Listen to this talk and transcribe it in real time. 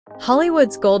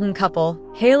Hollywood's golden couple,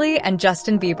 Hailey and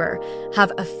Justin Bieber,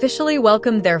 have officially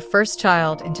welcomed their first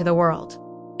child into the world.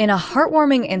 In a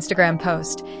heartwarming Instagram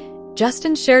post,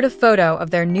 Justin shared a photo of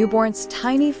their newborn's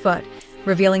tiny foot,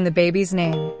 revealing the baby's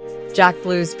name, Jack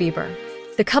Blues Bieber.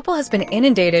 The couple has been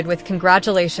inundated with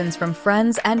congratulations from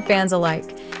friends and fans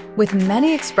alike, with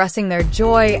many expressing their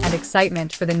joy and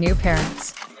excitement for the new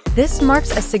parents. This marks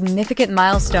a significant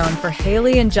milestone for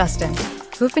Hailey and Justin,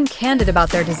 who've been candid about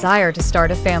their desire to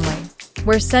start a family.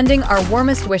 We're sending our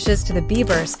warmest wishes to the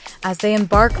Biebers as they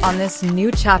embark on this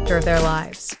new chapter of their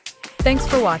lives. Thanks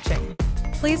for watching.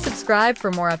 Please subscribe for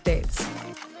more updates.